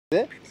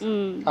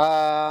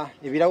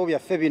ebirabo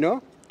byaffe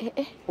bino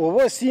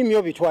oba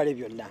osiimye bitwale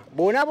byonna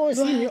bona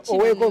bosiimye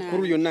oweeko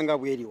kuru yonna nga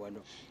bweri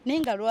wano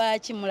ninga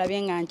lwaki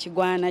mulabye nga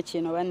nkigwana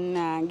kino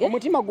bannange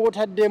omutima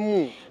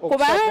gwotaddemu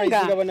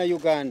okusaprayizinga bana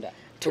Uganda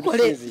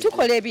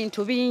tukola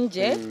ebintu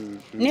bingi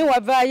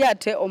niwavaayo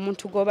ate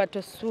omuntu goba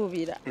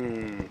tosuubira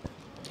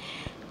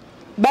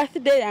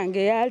birthday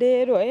yange ya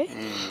leero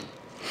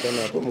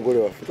omugole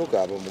waffe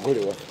tokaaba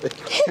omugole waffe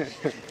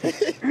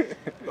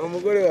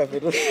omugole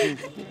waffe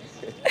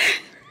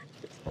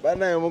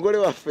banaye omugole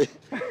waffe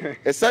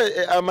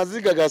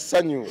amaziga ga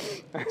ssanyu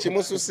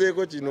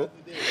kimususeeko kino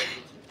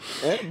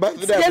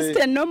just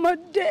a normal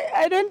day.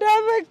 I don't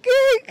have a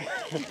cake.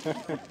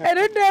 I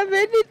don't have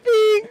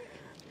anything.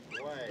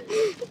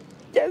 Why?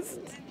 Just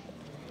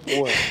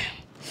Why?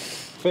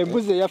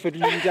 Fembuze yaffe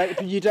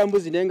tujita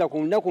mbuzi nenga ku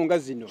nnaku nga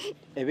zino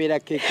ebeera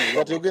cake.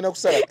 Kati ogenda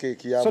kusala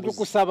cake ya mbuzi. So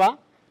tukusaba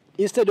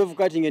instead of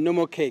cutting a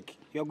normal cake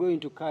you are going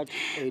to cut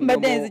a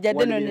but then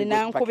jadeno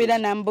ninankubira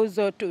na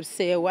mbuzi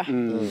otusewa.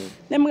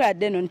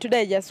 Nemgadeno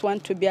today I just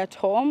want to be at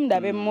home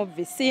ndabe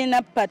movie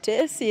sina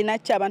pate sina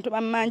chabantu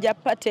bamanja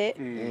pate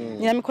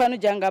nyina mikwano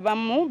janga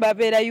bamu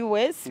babera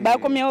US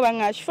bakomyewo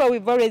banga Shifah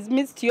we've always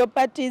missed your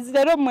parties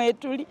lero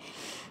mwetuli.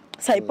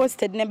 So I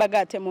posted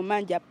nebagate mu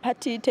manja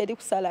party teri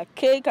kusala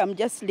cake I'm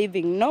just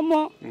living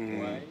normal.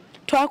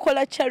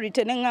 Twakola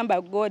charity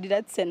nengamba God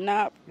that's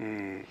enough.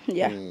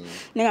 Yeah.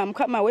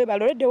 Nengamukama we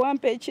balode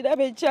wampe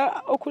ekirabe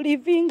kya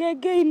okuliving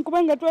again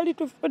kubanga twali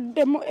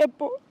tufudde mu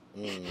April.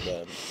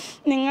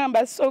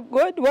 Nengamba so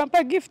God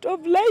wampa gift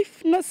of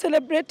life no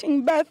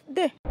celebrating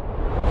birthday.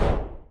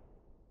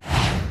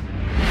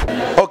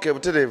 Okay,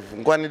 buterevu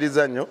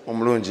nkwaniriza nnyo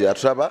omulungi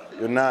atulaba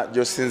yonna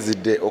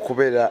gyosinzidde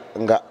okubeera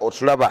nga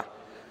otulaba.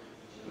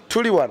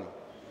 Tuli wano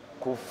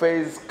ku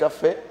Faiz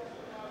Cafe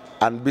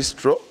and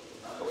Bistro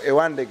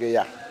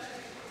ewandegeya.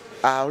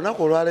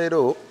 Olunaku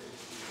olwaleero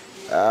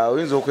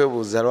oyinza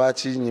okwebuuza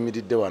lwaki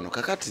nyimiridde wano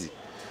kakati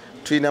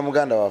tulina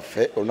muganda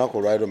waffe olunaku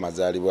olwaleero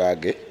mazaalibwa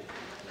ge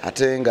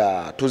ate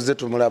nga tuzze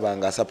tumulaba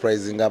nga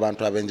surprising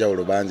abantu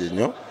ab'enjawulo bangi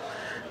nnyo.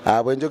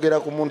 Bwe njogera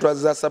ku muntu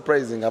azza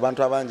surprising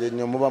abantu abangi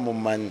ennyo muba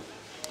mumumanyi.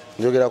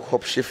 Njogera ku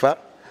hopeshifa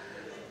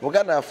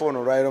muganda waffe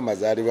ono olwaleero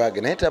mazaalibwa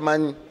ge naye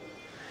tamanyi.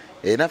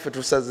 Naffe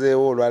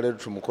tusazeewo olwaleero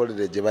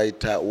tumukolere gye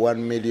bayita 1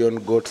 million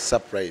got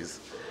surprise.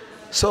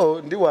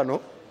 So ndi wano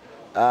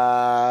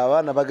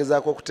abaana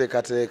bagezaako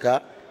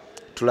okuteekateeka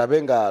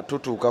tulabe nga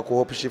tutuuka ku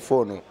hopeshifa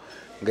ono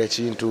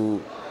ng'ekintu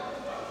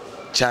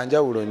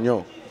kyanjawulo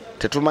nnyo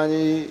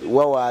tetumanyi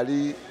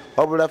wawaali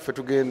wabula ffe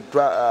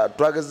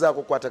twagezaako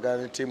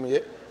okukwatagana ne ttiimu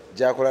ye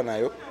gy'akola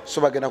nayo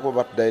so bagenda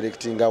kuba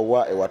batudirectinga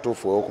wa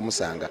ewatuufu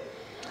ew'okumusanga.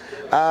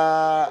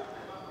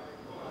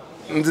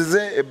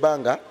 Nzize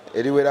ebbanga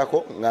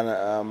eriwerako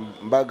nga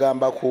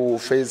mbagamba ku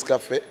Faiz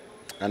Cafe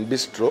and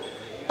Bistro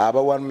aba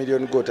 1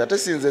 million got ate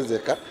sinze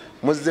nzeka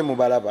muzze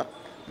mubalaba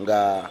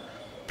nga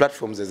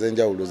platforms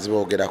ez'enjawulo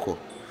ziboogerako.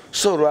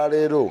 So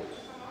lwaleero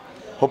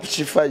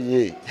hopeshifa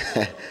ye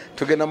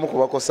tugenda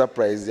mukubako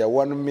surprise ya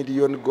 1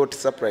 million got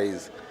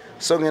surprise.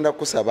 So ngenda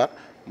kusaba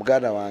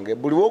muganda wange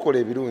buli wokola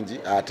ebirungi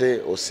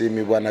ate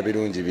osiimibwa na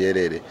birungi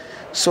byerere.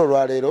 So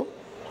lwaleero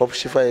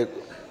hopeshifa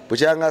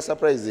bukyanga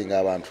surprising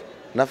abantu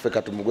naffe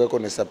katumugweko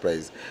ne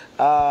surprise.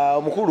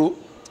 Omukulu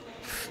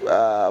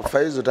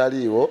Faiz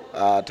taliiwo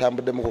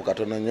atambuddemu ku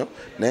katono nnyo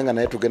naye nga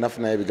naye tugenda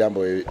funayo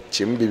ebigambo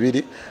kimu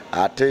bibiri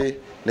ate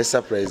ne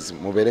surprise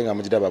mubeere nga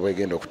mugiraba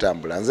bwegenda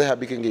okutambula. Nze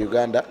Habiking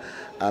Uganda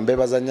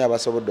mbeebaza nnyo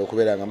abasobodde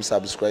okubeera nga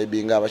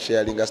musubscribinga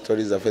abasharinga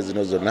stories zaffe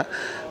zino zonna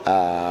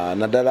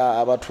naddala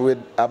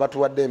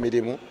abatuwadde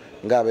emirimu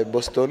ng'ab'e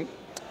Boston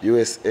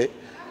USA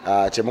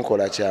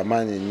kyemukola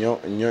kyamaanyi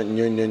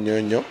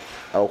nnyo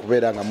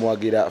okubeera nga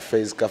muwagira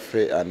Faiz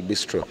Cafe and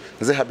Bistro.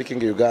 Nze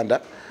Habiking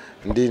Uganda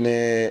ndi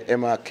ne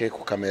MK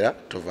ku kamera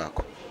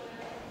tovaako.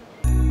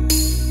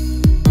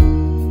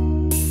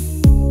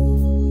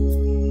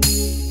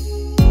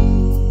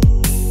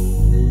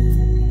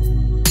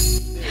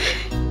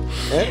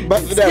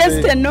 It's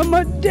just a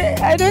normal day.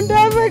 I don't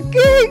have a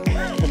cake.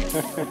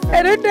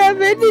 I don't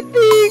have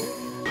anything.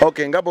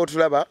 Okay, nga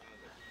bw'otulaba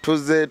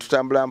tuzze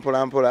tutambula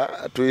mpola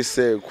mpola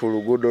tuyise ku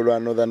luguudo lwa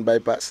Northern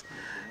Bypass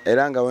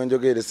era nga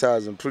wenjogera essaawa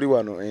zino tuli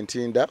wano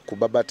Entinda ku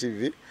Baba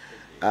TV.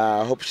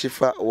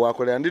 Hopeshifa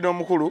wakolera ndi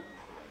n'omukulu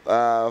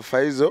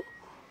Faizo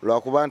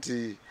lwakuba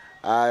nti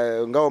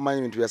nga omanyi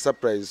ebintu bya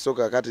surprise so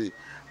kakati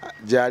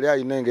gyali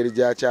alina engeri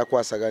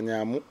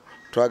gyakyakwasaganyaamu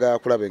twagala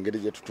kulaba engeri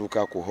gye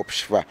tutuuka ku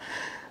hopeshifa.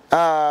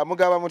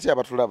 Mugaba muti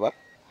abatulaba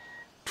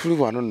tuli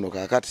wano nno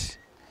kakati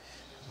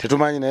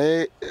tetumanyi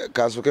naye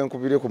kansuke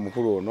nkubire ku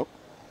mukulu ono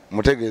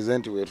mutegeeze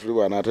nti we tuli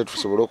wano ate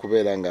tusobole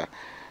okubeera nga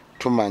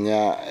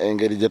tumanya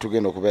engeri gye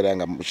tugenda okubeera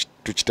nga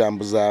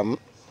tukitambuzaamu.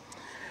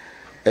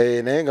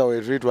 Naye nga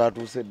we tuli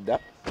twatuuse dda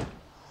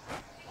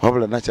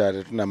wabula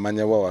nakyali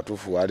tunamanya wa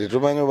watuufu wali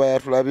tumanya oba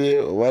yatulabye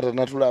oba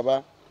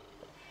tanatulaba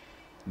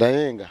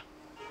naye nga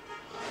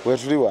we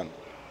tuli wano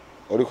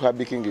oli ku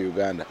Habiking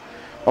Uganda.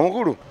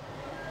 Omukulu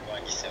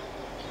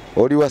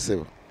oli wa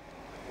ssebo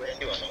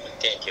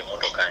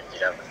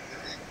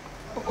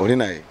oli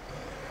naye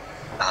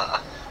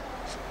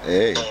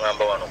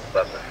ngamba wano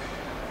kubaga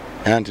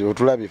anti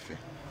otulabye ffe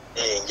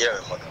njira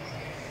wemoto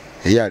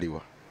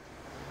eyaliwa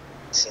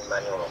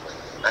simanyi olwo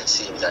anti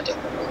siyinza ate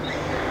kukuba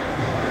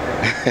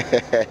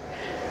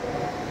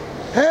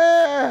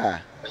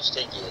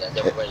ekitegeera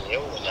ajja kuba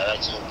yewuunya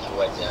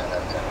lakinjiwa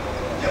gyalaga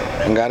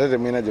ng'ate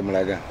temwina gye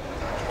mulaga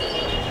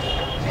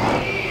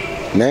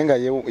naye nga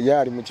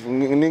yaali mu kifo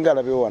ninga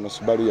alabyewo wano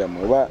Subaru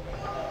yammwe oba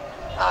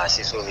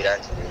sisuubira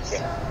nti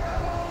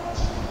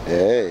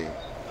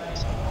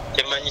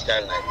temanyi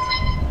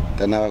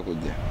tanaba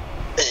kujja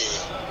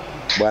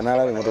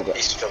bw'anaalaba emmotoka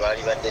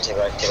baali badde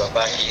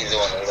tebapangirize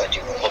wano bati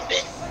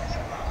mukope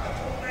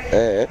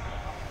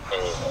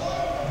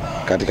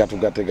kati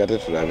katugategate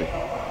tulabe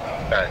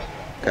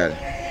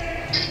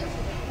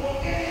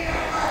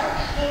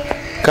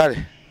kale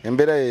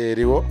embeera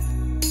yeeriwo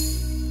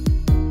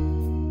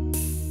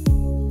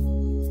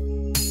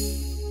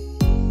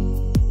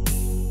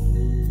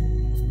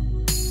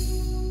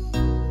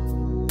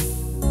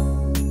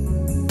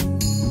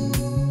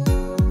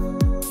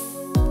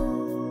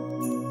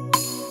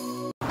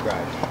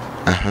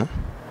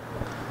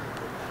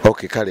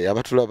Okay, kale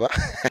abatulaba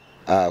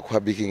ku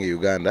Baking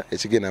Uganda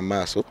ekigenda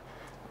maaso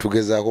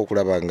tugezaako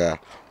okulaba nga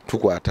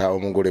tukwata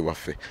omugole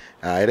waffe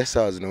era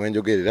essaawa zino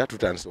wenjogerera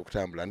tutandise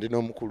okutambula ndi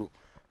n'omukulu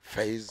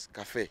Faiz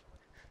Cafe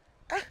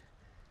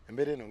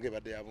embeera eno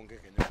ng'ebadde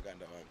yabungeekenya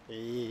Uganda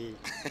wange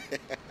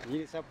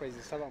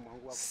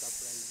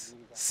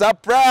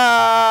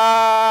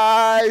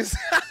surprise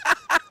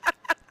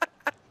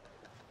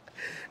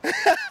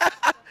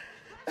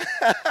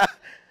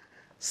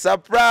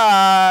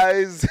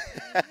surprise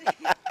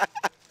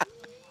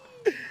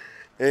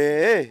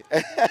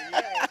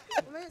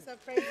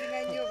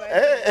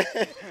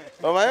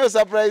omanyi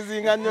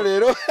surprising nnyo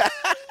leero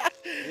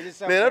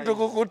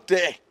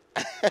tukukutte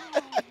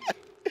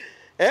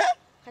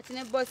kati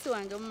ne bosi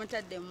wange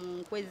mumutadde mu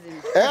nkwezi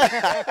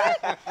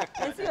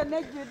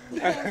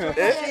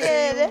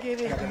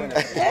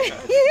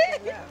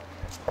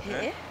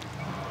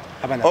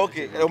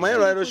okay omanyi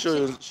lwaliro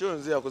show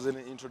nze yakoze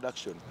ne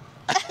introduction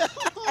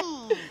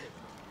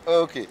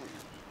okay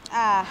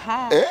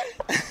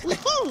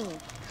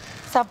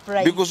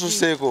surprise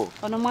bikususeeko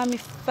ono mwami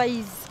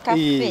Faiz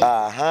Cafe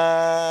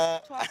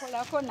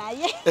twakolako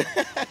naye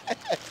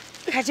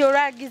kati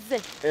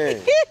olwagize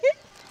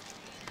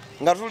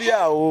nga tuli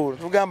awo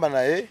tugamba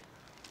naye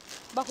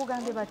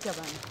bakugambe batya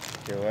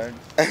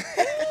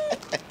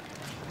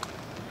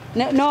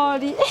bano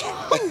noli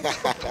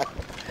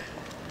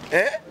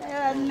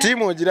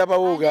tiimu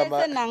ogirabawo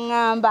ogamba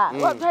naŋŋamba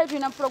twali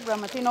tulina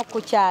programu tulina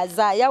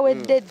okukukyaza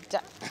yawedde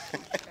dda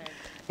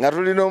nga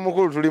tulina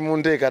omukulu tuli mu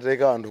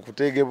nteekateeka wantu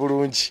kuteege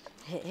bulungi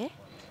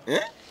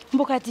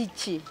mbukati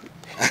ki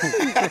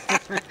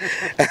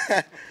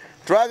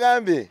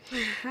twagambye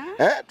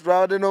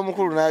twabadde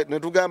n'omukulu ne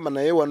tugamba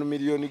naye 1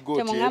 million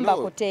goat temugamba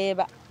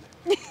kuteeba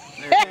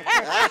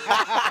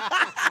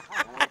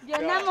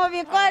byonna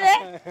mubikole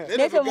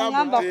naye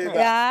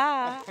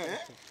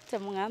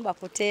temugamba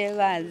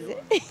kuteeba nze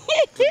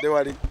tudde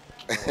wali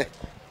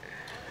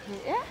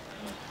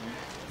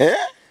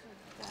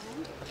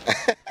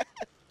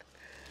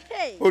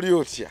oli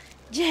otya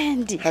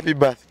jendi happy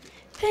birthday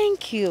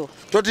thank you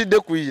totidde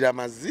kuyira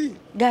mazzi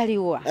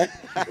galiwa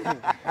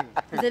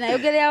nze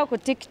nayogererawo ku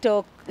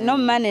TikTok no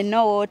money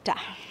no water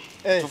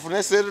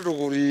tufune sente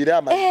tukulira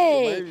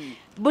amazzi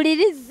buli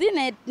lizzi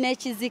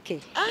n'ekizike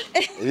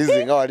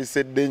lizzi nga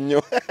walisedde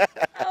nnyo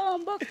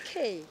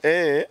mboke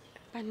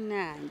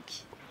bannange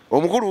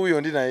omukulu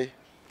wuyo ndi naye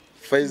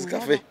Faiz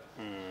Cafe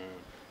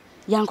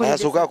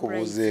asooka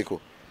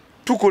akubuuzeeko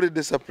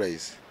tukoledde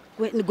surprise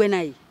gwe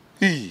naye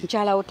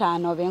nkyala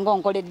utaano benga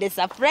onkoledde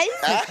surprise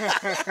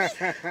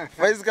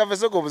Faiz Cafe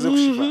soko obuze ku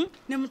Shifah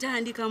ne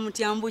mutandika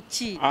mutyambu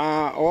ki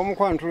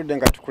owomukwano tuludde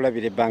nga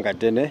tukulabira ebbanga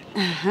ddene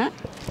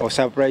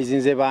osurprise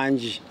nze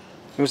bangi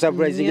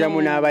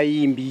nosurprisingiramu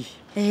n'abayimbi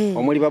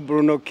omuli ba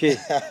Brunoke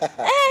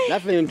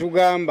naffe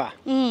ntugamba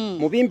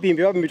mu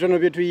bimpimpi oba mu bitono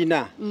bye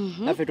tuyina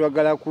naffe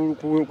twagala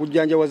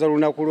kujjanjawaza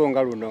lunaku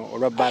longa luno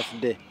olwa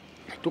birthday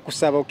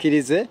tukusaba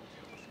okkirize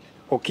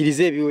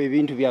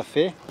ebintu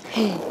byaffe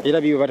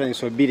era byo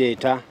batandise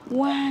obireeta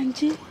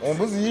wangi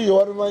embuzi yiyo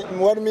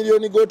 1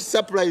 million goat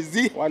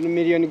surprise 1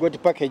 million goat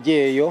package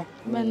eyo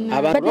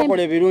abantu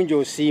bakola ebirungi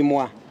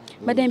osiimwa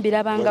badde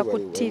mbirabanga ku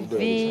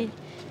TV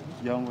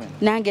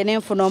nange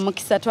nenfuna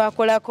omukisa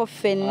twakolako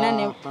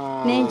ffenna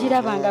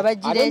nenjirabanga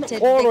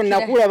bagireetedde olwo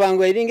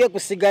nakulabanga eringa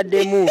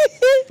ekusigaddemu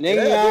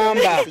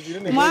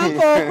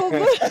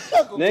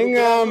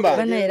neŋŋamba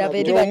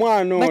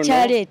omwana ono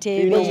bakyaleeta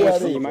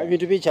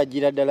ebintu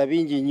bikyagira ddala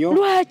bingi nnyo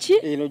lwaki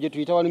eno gye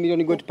tuyita 1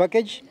 million goat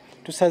package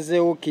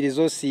tusazeewo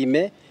okkiriza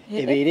osiime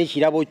ebeere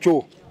ekirabo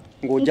kyo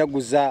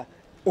ng'ojaguza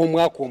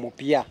omwaka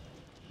omupya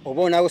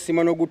oba onaawe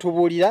osiima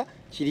n'ogutubuulira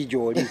kiri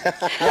gy'oli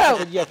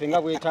yaffe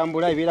nga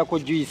bwetambula ebeerako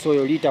juice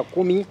oyo liita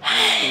 10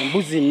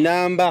 embuzi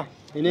nnamba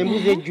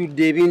n'embuzi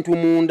ejjudde ebintu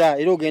munda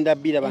era ogenda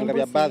birabanga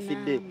bya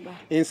birthday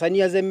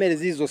ensaniya z'emmere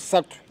ziizo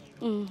 3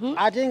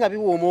 ate nga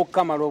biwooma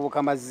okukamala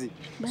obukamazi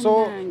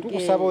so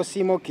tukusaba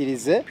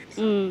osiimukirize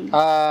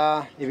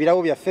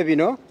ebirawo byaffe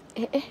bino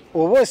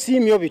oba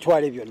osiimye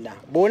obitwale byonna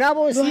bw'onaaba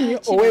osiimye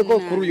oweeko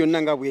okuru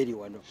yonna nga bweri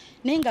wano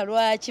naye nga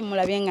lwaki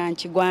mulabye nga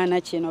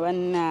nkigwana kino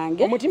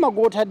bannange omutima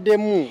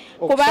gw'otaddemu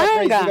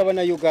okusaprayizinga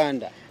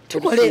bannayuganda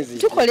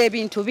tukola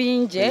ebintu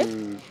bingi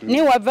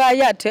naye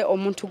wavaayo ate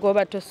omuntu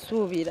gw'oba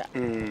tosuubira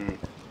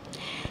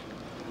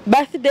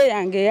birthday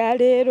yange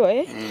yaleero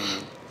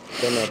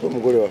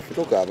omugole waffe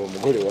tokaaba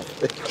omugole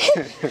waffe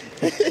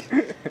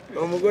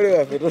omugole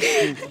waffe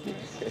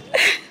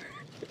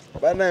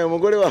banaye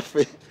omugole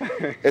waffe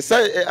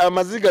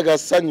amaziga ga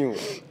ssanyu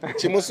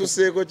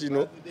kimususeeko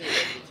kino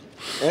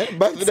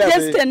It's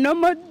just a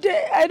normal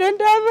day. I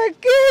don't have a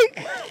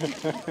cake.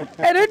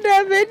 I don't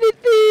have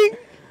anything.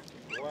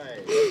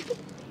 Why?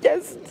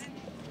 Just.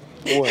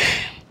 Why?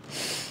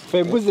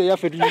 Fembuze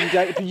yaffe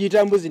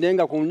tujiyita mbuzi naye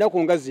nga ku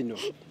nnaku nga zino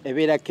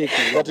ebeera cake.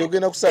 Kati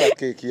ogenda kusala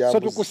cake ya mbuzi. So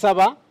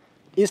tukusaba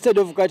instead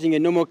of cutting a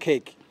normal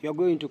cake you are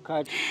going to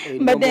cut a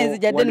normal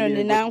Jadeno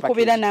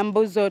ninankubira na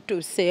mbuzi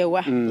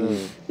otuseewa.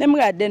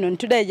 Nemugadeno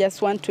today I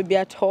just want to be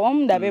at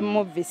home ndabe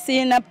movie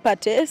sina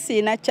pate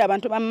sina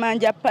ky'abantu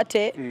bamanja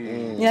pate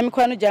nyina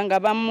mikwano janga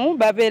bamu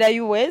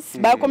babeera US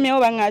bakomyewo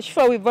banga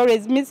Shifah we've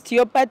always missed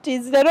your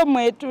parties lero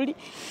mwetuli.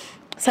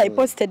 So I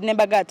posted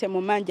nebagate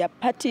mu manja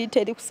party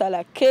teri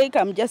kusala cake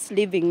I'm just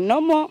living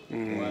normal.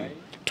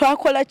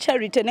 Twakola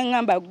charity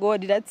nengamba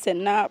God that's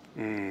enough.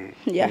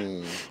 Yeah.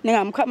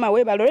 Nenga mukama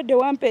we balolede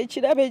wampe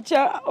ekirabe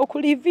kya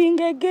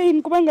okuliving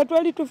again kubanga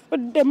twali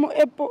tufudde mu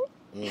April.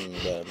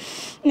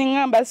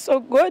 Nengamba so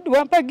God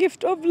wampa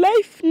gift of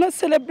life no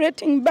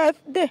celebrating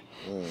birthday.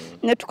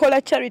 Ne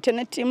tukola charity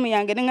ne team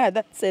yange nenga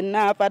that's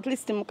enough at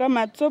least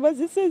mukama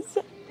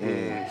atsobaziseza.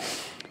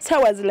 So I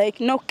was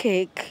like no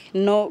cake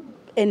no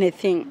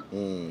anything.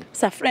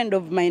 It's a friend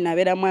of mine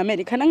abera mu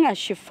America nanga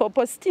Shifah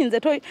postinze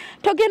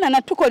togenda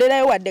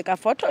natukolerayo wadde ka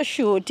photo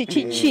shoot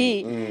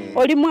chichi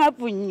oli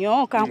mwavu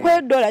nnyo kankwe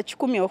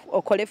 $10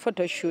 okole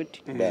photo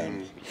shoot.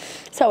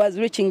 So I was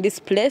reaching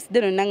this place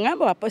then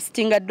nangamba wa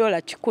postinga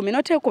 $10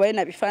 note kubaye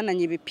na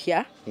bifaananyi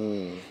bipya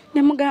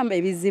ne mugamba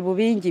ebizibu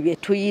bingi bye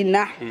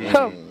tuyina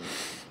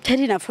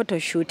teri na photo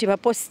shoot ba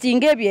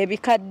posting ebyo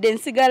ebikadde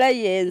nsigala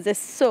yenze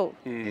so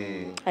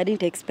I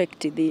didn't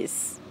expect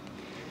this.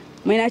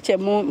 Mwina che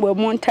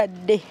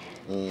mwontadde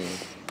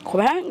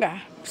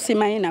kubanga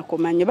simanyi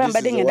nakumanya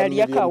bambadde ngenda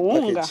lya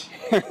kawunga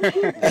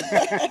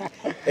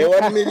a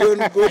 1 million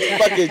good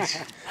package.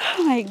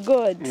 Oh my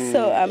God.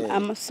 So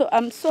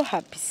I'm so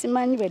happy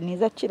simanyi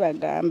beniza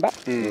kibagamba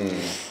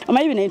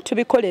omanyi bino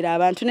tubikolera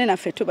abantu ne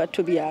naffe tuba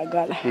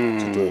tubyagala.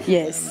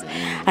 Yes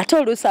ate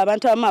oluusi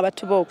abantu abamu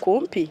abatuba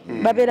okumpi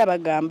babeera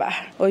bagamba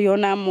oyo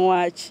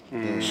namuwaki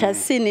shall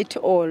seen it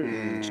all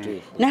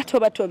nate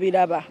oba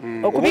tobiraba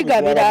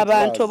okubigabira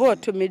abantu oba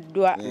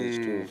otumiddwa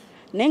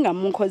nenga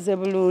munkoze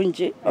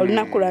bulungi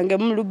olunaku lwange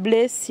mulu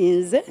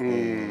blessings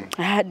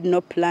I had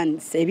no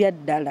plans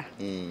ebyaddala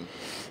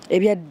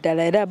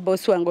era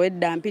boss wange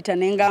wedda mpita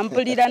nenga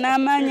mpulira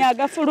n'amaanyi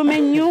agafuluma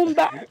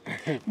ennyumba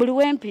buli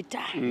wempita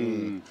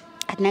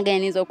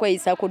atinagayaniza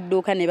okweyisa ku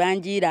dduuka ne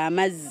banjiira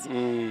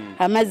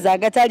amazzi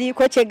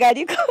agataliiko kye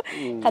galiko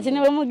kati ne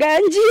bwe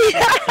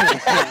muganjiira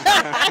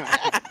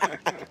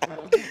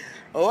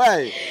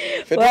Why?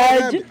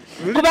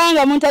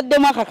 Kubanga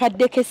muntaddemu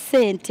akakadde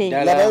k'essente.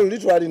 Laba luli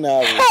twali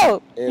naawe.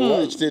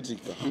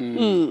 Ekiteetika.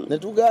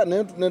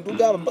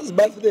 Netugamba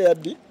birthday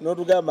yaddi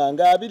n'otugamba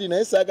nga 2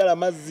 naye saagala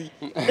mazzi.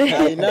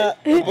 Ayina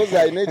mpozi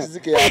ayina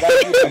ekizike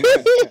yabantu.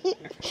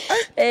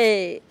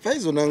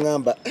 Faiz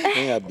onangamba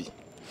Abi.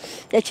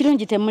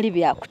 Ekirungi temuli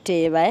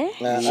byakuteeba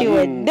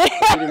kiwedde.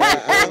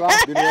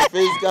 Bino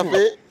Faiz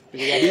Cafe. Oh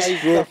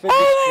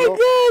my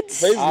God.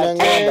 Faiz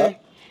nangamba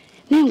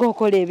nenga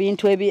okola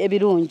ebintu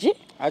ebirungi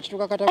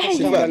akituka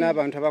katakusinga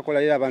n'abantu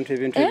abakolalira abantu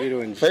ebintu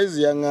ebirungi. Faiz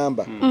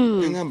yangamba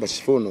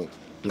Shifah ono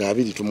nga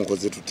 2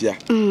 tumukoze tutya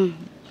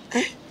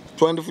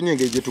twandifunye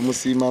engeri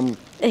tumusiimamu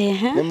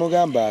ne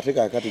mugamba ate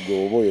kakati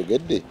gwe oba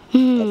oyogedde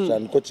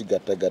katutandika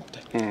kigattagatta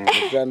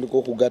tutandika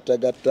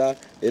okugattagatta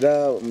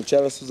era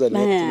mukyala Susan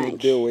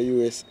yakutumidde owe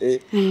USA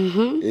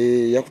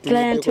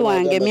yakutumidde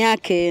wange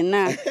myaka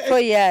 4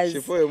 years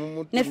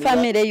ne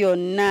family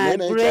yonna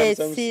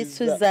Grace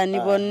Susan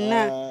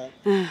bonna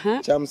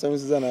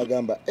kyamusanyusiza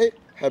n'agamba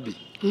Habi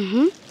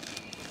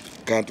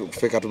kantu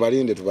ffe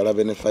katubalinde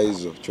tubalabe ne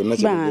Faizo kyonna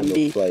kyegenda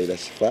okutwalira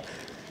Shifah.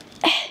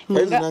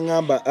 Faiz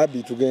nangamba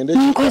Abi tugende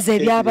nkoze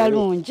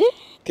byabalungi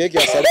keke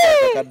asali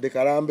akadde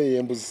kalambe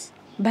y'embuzi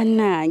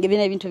bannange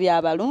bino ebintu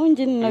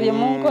byabalungi nno bye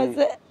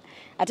munkoze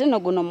ate no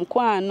guno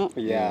mukwano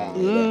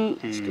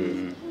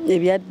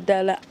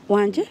ebyaddala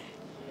wanje.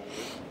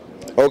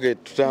 Okay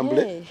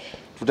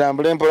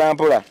tutambule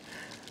mpola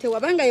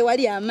tewabanga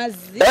yewali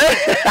amazzi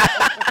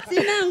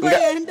sinango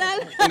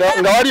yendala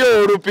nga wali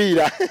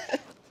olupiira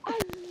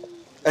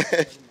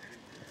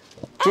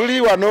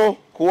tuli wano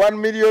ku 1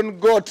 million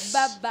goats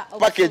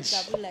package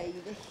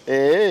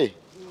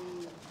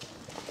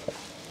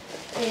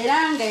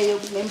era nga eyo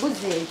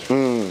embuzi eyo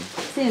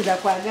sinza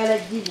kwagala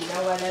girira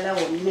walala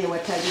wonna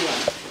ewatali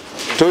wano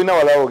Toyina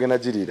walawo ogenda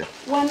girira.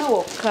 Wano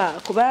wokka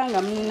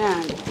kubanga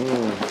munnange.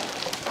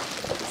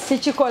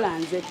 Sikikola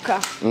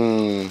nzekka.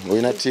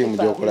 Oyina tiimu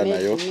gy'okola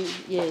nayo.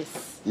 Yes.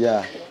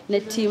 Yeah.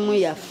 Ne tiimu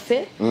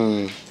yaffe.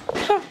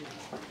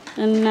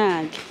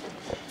 Nange.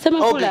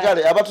 Okay,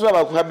 kale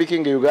abatulaba ku Happy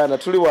King Uganda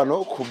tuli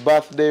wano ku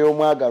birthday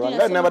y'omwagalwa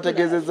nga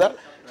nabategeezezza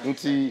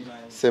nti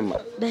sema.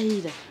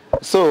 Dayira.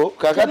 So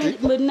kakati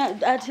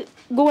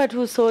gwe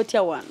watuusa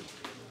otya wano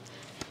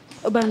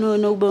bano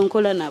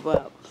nobonkola nabo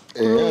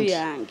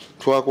yange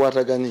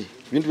twakwataganye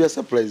bintu bya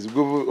surprise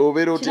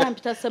obeera otya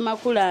kinampita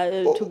Semakula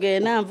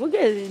tugenda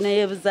nvuge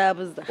naye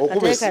buzaabuza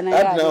kateeka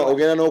naye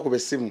ogenda n'okuba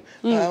essimu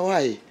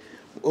waayi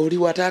oli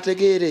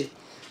wataategeere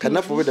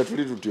kanafu obedda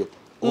tuli tutyo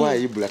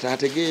waayi ibula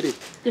taategeere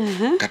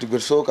kati gwe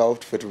tusookawo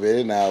tufe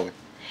tubeere naawe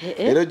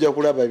era ojja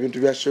kulaba ebintu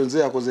bya Shonze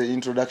yakoze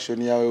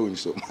introduction yawe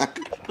unisoma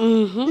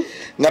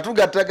nga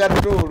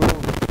tugattagatta olwo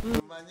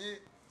tumanye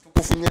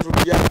tukufunye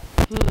tulya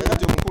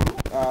kati omukulu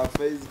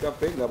Faiz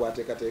Cafe nga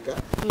bw'ateekateeka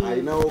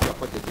alinawo ka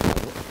package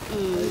nabo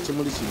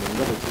ekimuli kino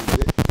nga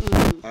bwekize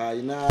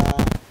alina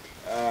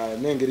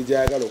n'engeri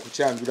gy'ayagala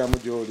okukyanjulamu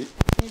gy'oli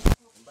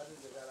mbadde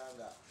njagala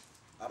nga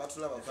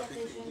abatulaba ku Happy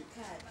King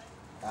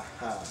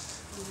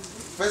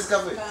Faiz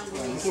Cafe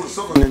omukulu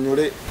soko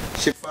nnyonnyola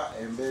Shifah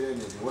embeera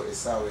eno eriwo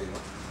essaawa eno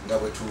nga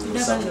bwe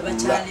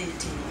tusabukulula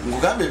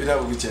ngugambe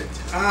ebirabo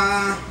bikyajja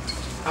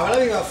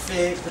abalabi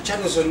baffe ku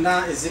channel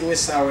zonna eziriwo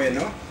essaawa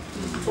eno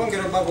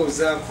twongera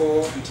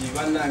obabuuzaako nti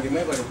bannange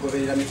mwebale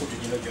okugoberera mikutu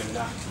gino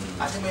gyonna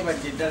ate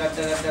mwebadde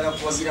ddala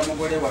kuwagira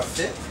mugole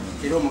waffe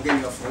era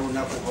omugenyi waffe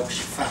olunaku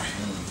hopeshifa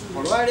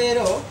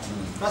olwaleero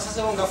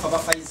twasazewo ngaffe aba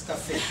Faiz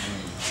Cafe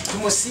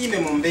tumusiime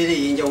mu mbeera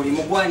ey'enjawulo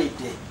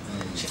mugwanidde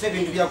Shifah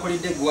ebintu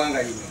byakolidde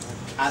eggwanga lino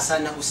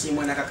asaana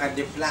kusiimwa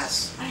nakakadde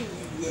plus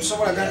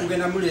tusobola gandi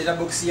tugenda muleeta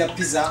bokisi ya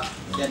pizza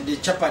yadde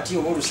chapati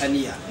oba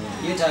olusaniya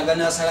yeetaaga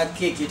n'asala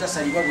keeki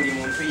etasalibwa buli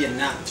muntu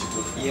yenna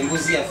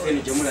y'embuzi yaffe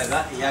eno gye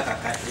mulaba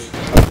eyakakadde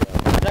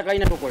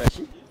atakalina tukola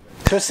ki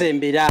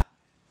tosembera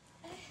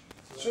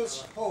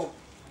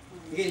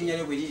ng'erinnya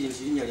lyo bwe liri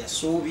nti linnya lya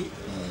Ssuubi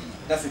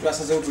naffe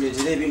twasazewo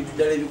tuleetere ebintu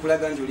ddala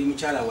ebikulaga nti oli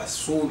mukyala wa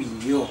Ssuubi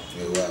nnyo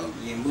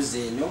y'embuzi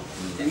eno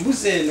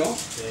embuzi eno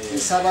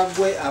nsaba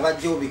gwe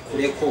abajja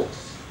obikuleko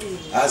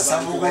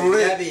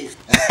asabugulule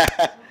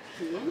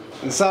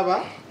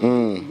nsaba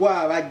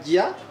gwa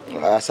abajja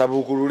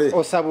asabukulule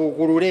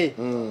osabukulule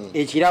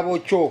ekirabo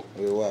kyo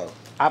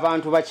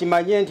abantu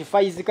bakimanye nti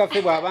Faiz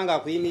Cafe bw'abanga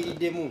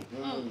akuyimiriddemu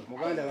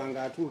muganda wange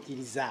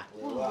atuukiriza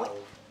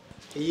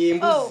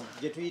ey'embuzi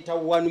gye tuyita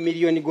 1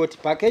 million got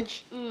package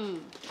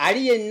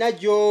ali yenna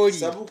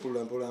gy'oli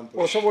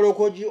osobola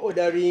okwogi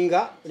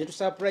odaringa ne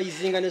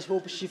tusurprisinga ne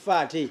hopeshifa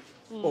ate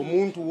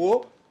omuntu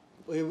wo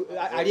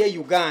ali e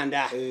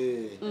Uganda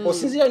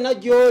osinzira na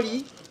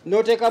gy'oli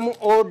n'oteekamu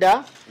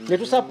order ne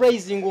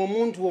tusurprising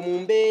omuntu wo mu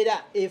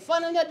mbeera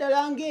efaananya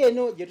ddala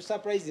ng'eno gye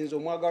tusurprisinze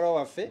omwagalwa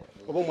waffe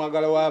oba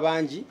omwagalwa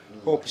w'abangi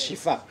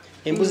hopeshifa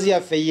embuzi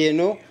yaffe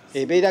yeno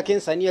ebeerako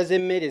ensaniya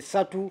z'emmere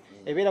 3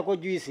 ebeerako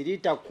juice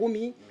liita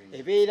 10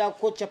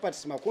 ebeerako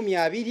chapatis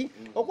 20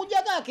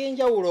 okugyako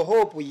ak'enjawulo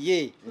hope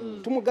ye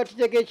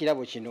tumugatteko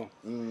ekirabo kino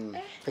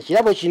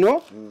ekirabo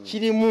kino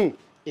kirimu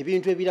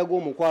ebintu ebiraga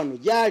omukwano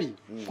gyali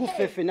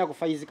kuffe ffenna ku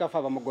Faiz Cafe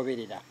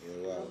abamugoberera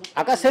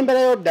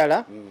akasemberayo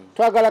ddala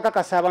twagala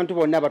kakasa abantu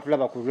bonna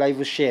abatulaba ku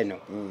live sheno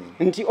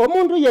nti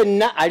omuntu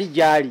yenna ali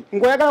gyali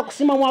ng'oyagala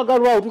kusima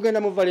mwagalwawo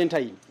tugenda mu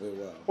Valentine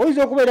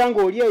oyinza okubeera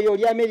ng'oli eyo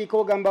oli America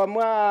ogamba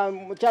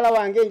mukyala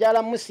wange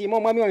njala musiima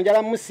omwami wange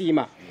njala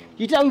musiima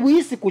yita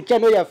buyisi ku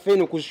channel yaffe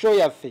eno ku show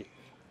yaffe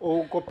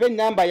okope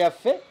enamba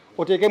yaffe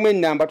oteekemu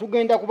enamba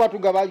tugenda kuba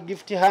tugaba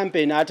gift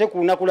hamper ate ku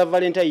lunaku lwa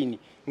Valentine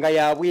nga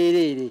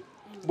yabwereere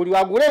buli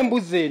wagula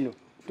embuzi eno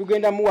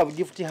tugenda muwa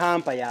gift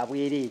hamper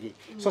yabwereere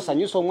so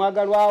sanyusa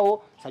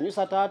omwagalwawo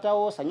sanyusa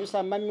taatawo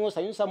sanyusa mamiwo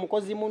sanyusa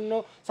mukozi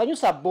munno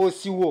sanyusa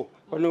boosi wo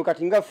wano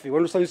kati ngaffe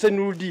wano sanyusa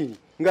Nurudini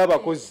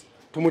ng'abakozi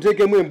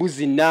tumuteekemu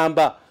embuzi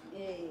namba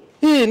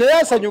naye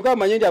asanyuka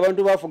amanye nti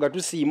abantu bafuga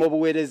tusiima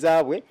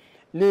obuweereza bwe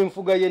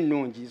n'enfuga ye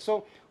ennungi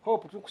so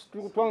hope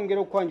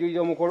twongera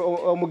okwanjulira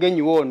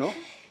omugenyi woono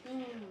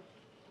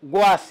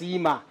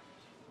gwasiima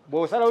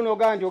bw'osalawo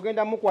n'ogamba nti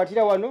ogenda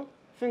mukwatira wano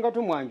fenga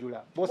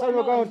tumwanjula bw'osalawo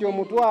n'ogamba nti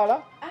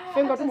omutwala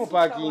fenga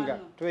tumupakinga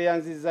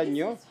tweyanziza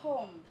nnyo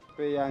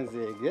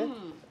tweyanzeege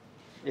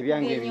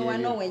ebyange ebyebi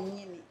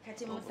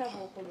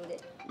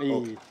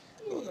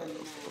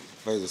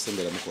Faiz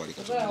sembera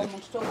mukwalika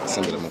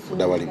sembera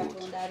mukuda walimu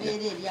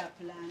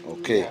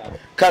okay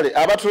kale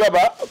abatulaba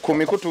ku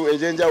mikutu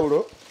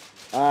egyenjawulo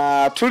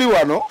tuli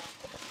wano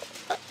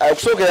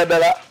okusookera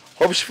ddala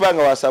hopeshifa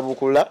nga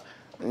wasabukula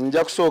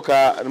nja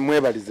kusooka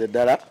mwebalize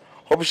ddala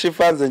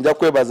hopeshifa nze nja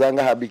kwebaza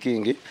nga Happy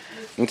King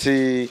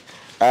nti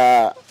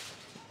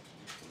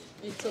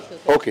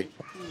okay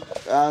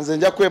nze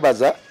nja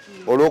kwebaza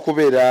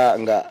olw'okubeera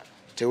nga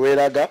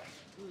teweeraga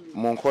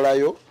mu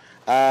nkolayo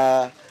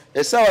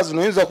essaawa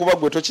zino oyinza kuba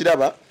gwe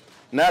tokiraba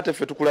naye ate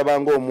ffe tukulaba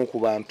ng'omu ku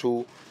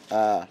bantu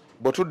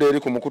bwe tudde eri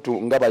ku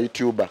mukutu nga ba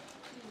YouTuber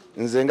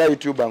nze nga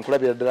YouTuber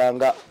nkulabira ddala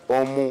nga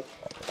omu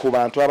ku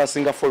bantu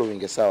abasinga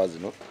following esaawa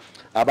zino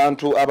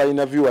abantu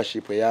abalina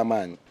viewership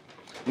ey'amaanyi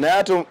naye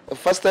ate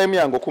first time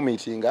yange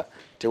okumiitinga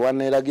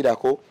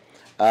tewaneeragirako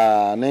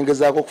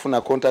nengezaako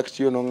okufuna contact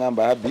yo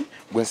n'ongamba Habi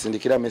bwe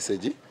nsindikira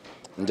message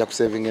nja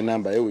kusaving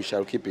enamba yo we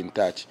shall keep in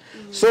touch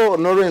so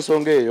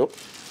n'olw'ensonga eyo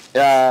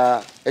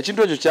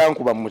ekintu ekyo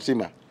kyankuba mu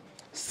mutima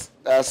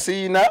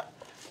siina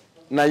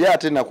naye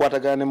ate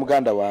nakwatagana ne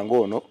muganda wange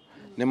ono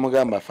ne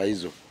mugamba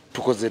Faizo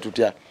tukoze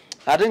tutya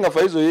ate nga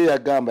Faizo ye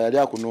yagamba yali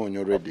akunoonya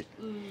already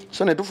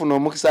so ne tufuna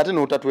omukisa ate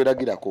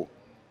n'otatweragirako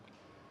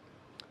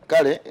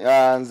kale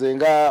nze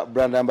nga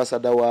brand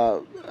ambassador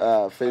wa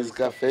Faiz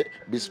Cafe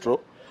Bistro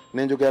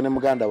nenjogera ne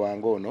muganda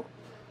wange ono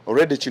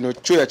already kino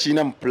kyo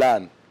yakina mu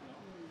plan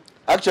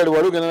actually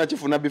wali ogenda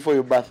nakifuna before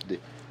your birthday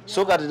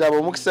so kati taba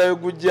omukisa yo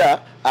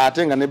gujja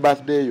ate nga ne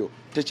birthday yo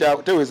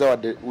teweza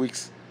wadde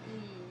weeks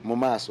mu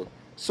maaso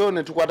so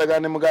ne tukwatagana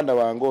ne muganda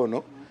wange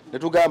ono ne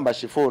tugamba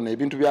Shifah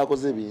ebintu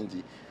byakoze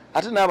bingi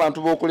ate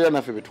n'abantu b'okolera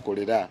naffe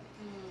betukolera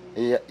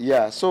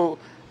yeah so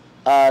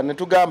ne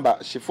tugamba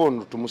Shifah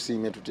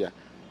tumusiime tutya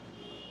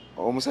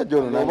omusajja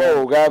ono naba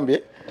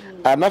ogambye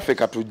anaffe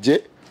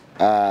katujje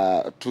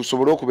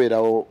tusobole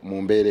okubeerawo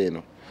mu mbeera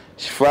eno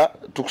Shifah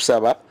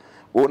tukusaba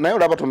naye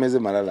olaba tomeze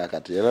malala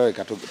kati era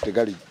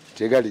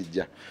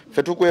tegalijja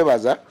ffe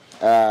tukwebaza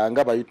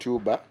nga ba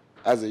YouTuber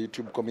as a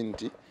YouTube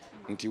community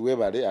nti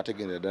webale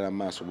ategendera ddala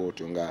maaso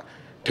bwotyo nga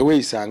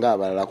teweeyisanga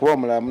abalala kuba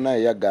omulamu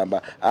naye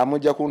yagamba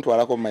amujja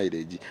kuntwalako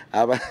mileage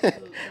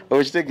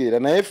okitegeera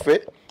naye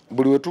ffe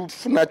buli we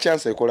tufuna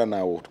chance ekola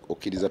naawe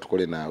okkiriza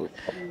tukole naawe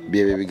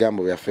byebyo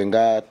ebigambo byaffe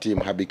nga team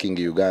Habi King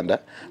Uganda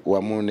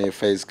wamu ne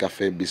Faiz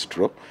Cafe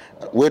Bistro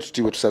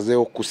wetuti we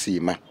tusazeewo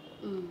okukusiima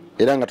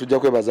era nga tujja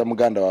kwebaza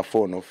muganda wa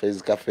fono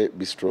Faiz Cafe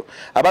Bistro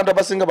abantu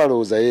abasinga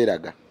balowooza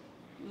yeeraga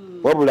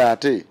wabula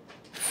ate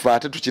ffe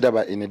ate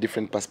tukiraba in a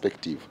different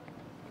perspective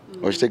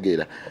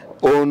okitegeera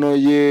ono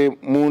ye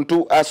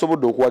muntu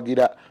asobodde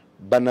okuwagira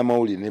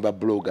bannamawulire ne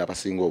bablogger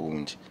abasinga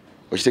obungi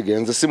okitegeera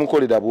nze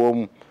simukolera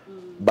bwomu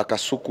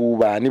bakasuku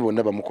baani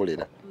bonna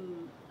bamukolera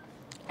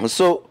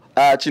so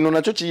kino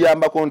nakyo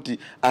kiyambako nti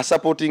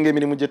asupporting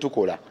emirimu gye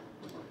tukola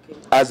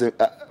as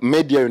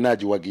media yonna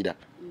agiwagira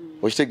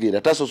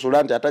okitegeera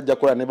tasosola nti atajja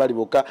kola ne bali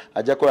bokka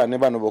ajja kola ne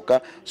bano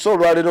bokka so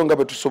olwaleero nga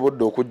bwe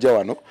tusobodde okujja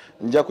wano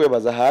nja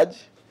kwebaza Haji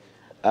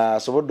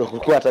asobodde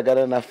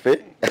okukwatagana naffe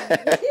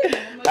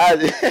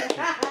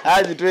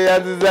Haji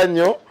tweyanziza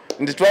nnyo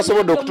nti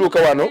twasobodde okutuuka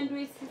wano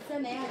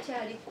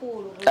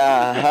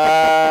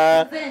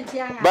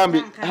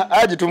bambi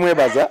Haji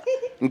tumwebaza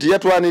nti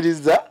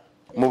yatwaniriza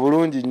mu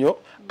bulungi nnyo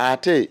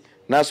ate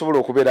n'asobola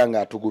okubeera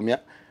nga atugumya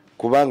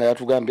kubanga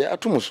yatugambye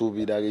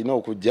atumusuubira alina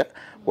okujja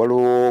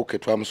waliwo ke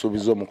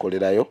twamusuubiza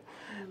omukolerayo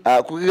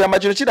kugamba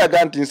kino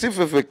kiraga nti nsi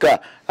ffeffekka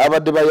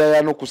abadde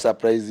bayayana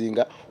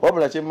okusurprisinga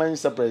wabula kyemmanyi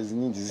surprise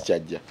nyingi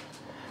zikyajja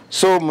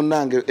so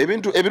munnange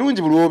ebintu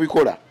ebirungi buli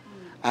wobikola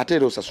ate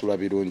era osasula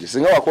birungi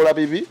singa wakola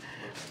bibi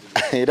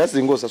era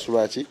singa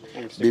osasula ki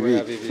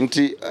bibi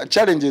nti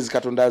challenges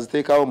Katonda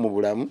aziteekawo mu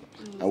bulamu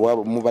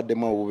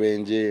mubaddemu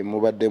obubenje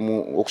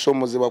mubaddemu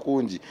okusoomozebwa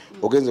kungi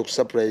ogenze ku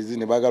surprise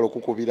ne baagala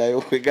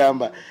okukubirayo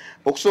kwegamba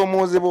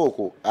okusoomozebwa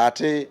okwo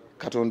ate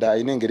Katonda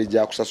alina engeri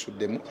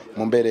gyakusasuddemu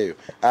mu mbeera eyo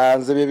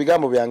nze bye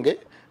bigambo byange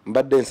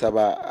mbadde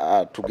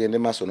nsaba tugende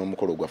maaso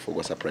n'omukolo gwaffe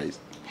ogwa surprise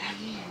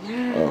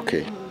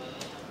okay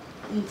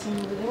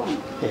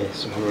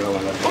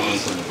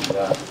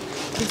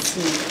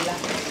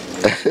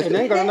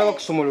naye nga lona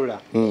bakusumulula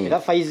era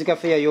Faiz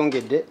Cafe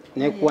yayongedde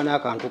nekuwa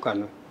n'akantu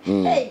kano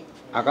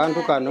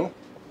akantu kano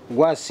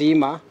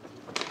gwasiima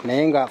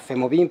naye nga ffe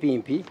mu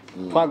bimpimpi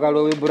twagala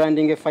owe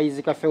branding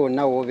Faiz Cafe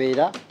wonna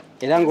woobeera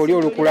era ng'oli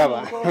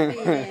olukulaba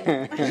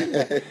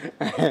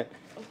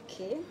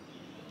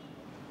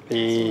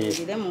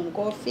mu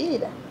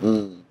nkofiira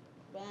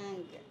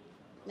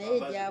naye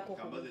gyako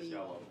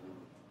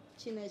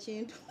kino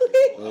ekintu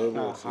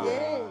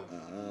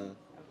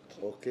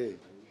okay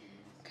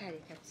kale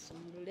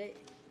katusumulule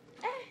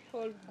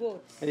whole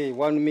goat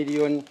 1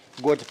 million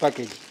goat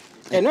package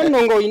eno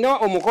nno ng'olina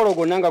omukolo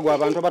gwonna nga gwa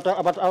abantu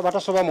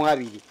abatasoba mu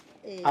abiri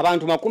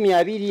abantu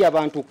 20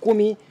 abantu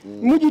 10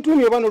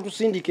 mugitumye oba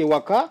n'otusindika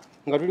ewaka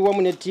nga tuli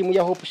wamu ne ttiimu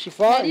ya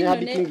hopeshifa ne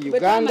Habi King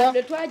Uganda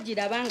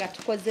twagiraba nga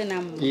tukoze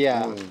nammwe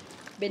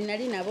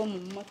benali nabo mu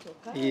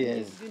mmotoka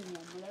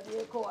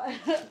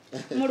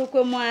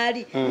mulukwe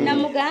mwali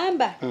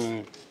namugamba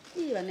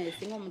iba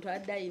nayesinga omuntu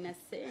adde alina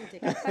ssente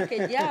ka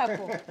package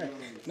yako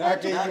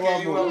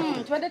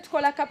tubadde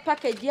tukola ka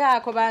package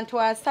yako bantu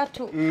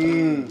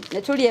 3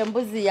 ne tuli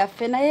embuzi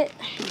yaffe naye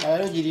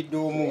ayogiridde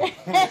omu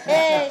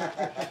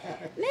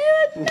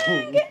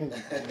nange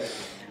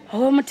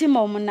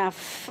omutima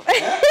omunafu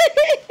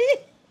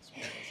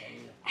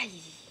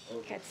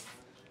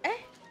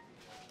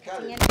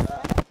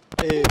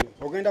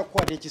ogenda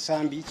kukwata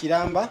ekisambi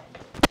kiramba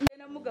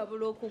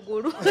mugabula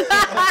okugulu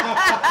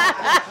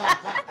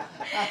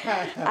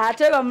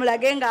ate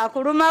bamulage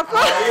ng'akulumako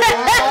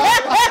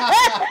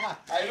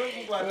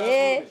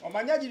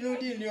Omanyaji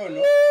nudi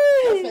nyono.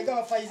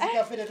 Fega Faiz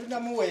cafe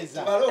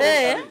tunamuweza.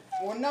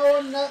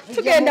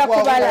 Tugenda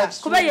kubala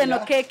kuba yeno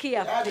keki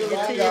ya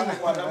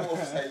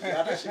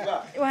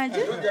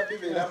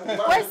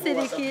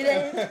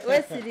wesirikire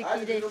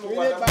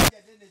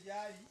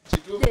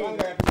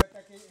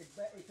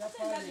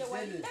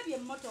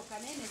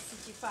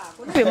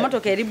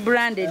emotoka eri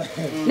branded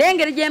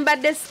nengeri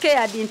gyembadde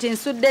scared nti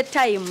nsudde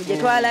time gye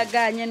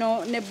twalaganye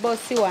ne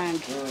bossi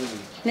wange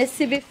ne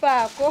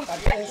sibifaako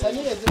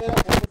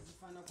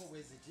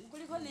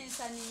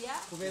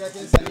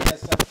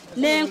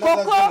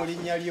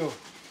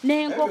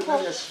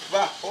N'enkoko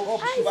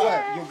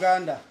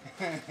Uganda.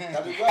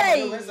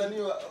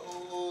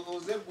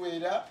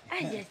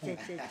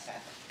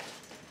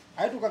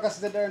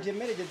 Tukakasiza ddala nti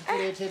emmere gye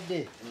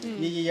tukuleetedde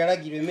ye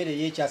yalagirwa emmere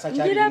y'ekyasa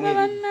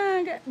kyalimu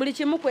buli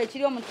kimu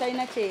kwekiri omuntu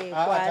talina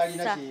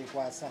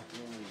kyeyekwasa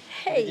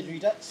gye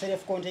tuyita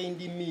self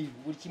contained meal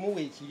buli kimu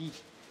weekiri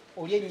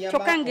oli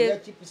ennyama olya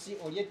chipusi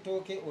oli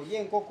ettooke oli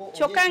enkoko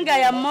kyokka nga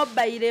ya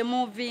mobile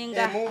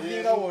emuvinga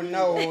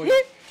wonna oli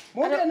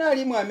mubira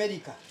naali mu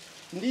America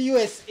ndi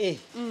USA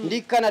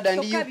ndi Canada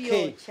ndi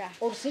UK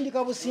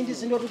okusindika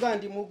busindisi ndotugamba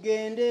nti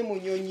mugende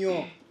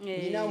munyonyo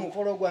nina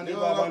omukolo gwange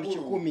gw'abantu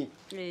 100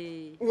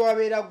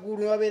 wabeera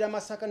ggulu wabeera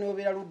Masaka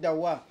wabeera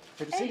luddawa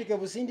tetusindike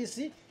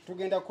busindisi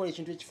tugenda kukola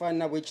ekintu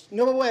ekifaanana bwe kiti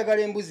noba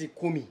oyagala embuzi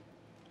 10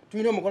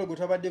 tulina omukolo gwe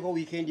twabaddeko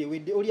weekend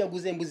ewedde oli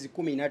yaguza embuzi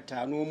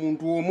 15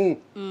 omuntu omu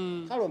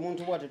kale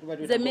omuntu bwate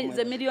tubadde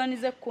ze milioni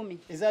ze 10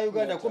 eza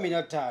Uganda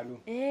 15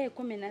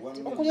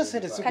 15 okulya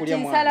sente sikulya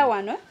mwana nsala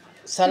wano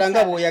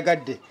salanga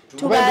bwoyagadde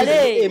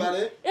tubale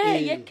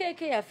ye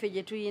keke yaffe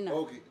gye tuyina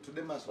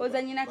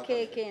ozanyina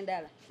keke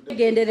endala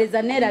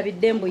gendereza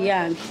nerabidde embu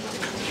yange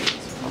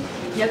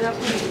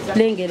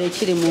lengera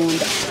ekiri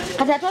munda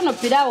kati ate ono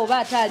piraawo oba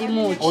ate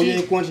alimu ki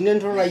oyo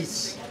continental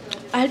rice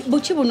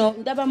buki buno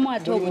ndabamu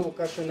ate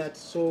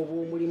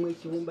mulimu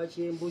ekibumba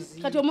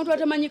ky'embuzi kati omuntu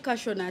atamanyi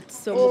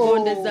cashonats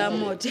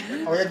omugondezaamu oti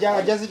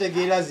ajja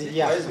zitegeera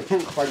zirya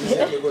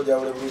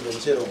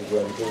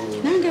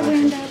nange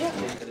bwendaba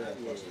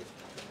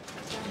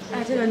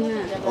ate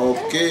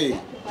okay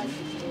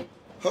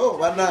ho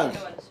banange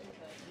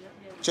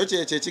kyo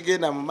kyekyo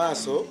ekigenda mu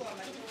maaso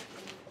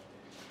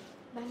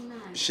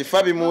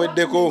Shifah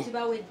bimuweddeko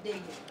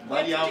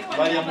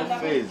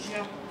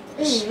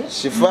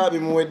Shifah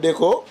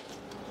bimuweddeko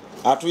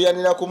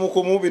atuyanira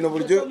kumukumu bino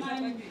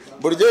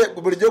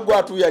bulijjo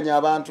gwatuyanya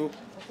abantu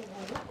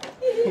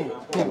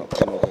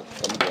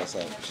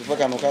Shifah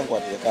kano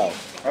kankwatire kawo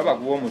aba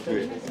kuwa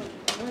omutwe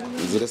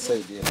nzire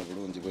side eno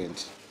bulungi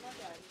bwenti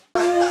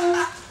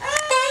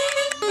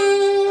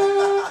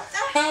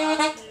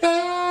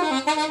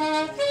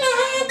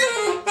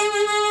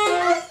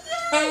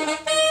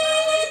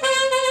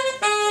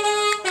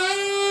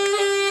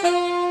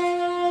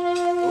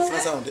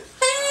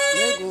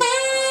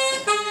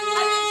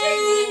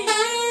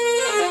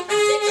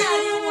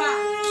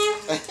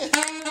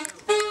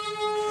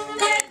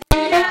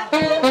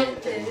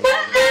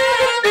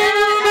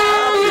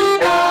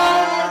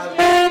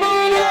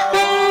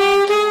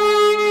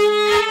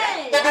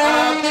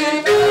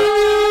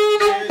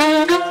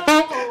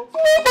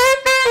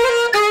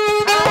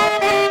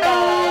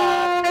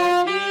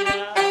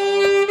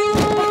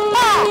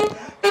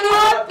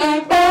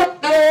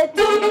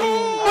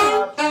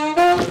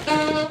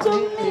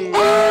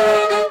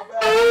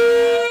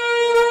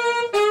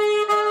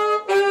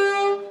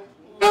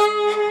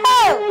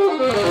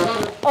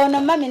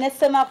Mami,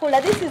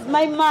 this is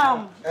my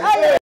mom.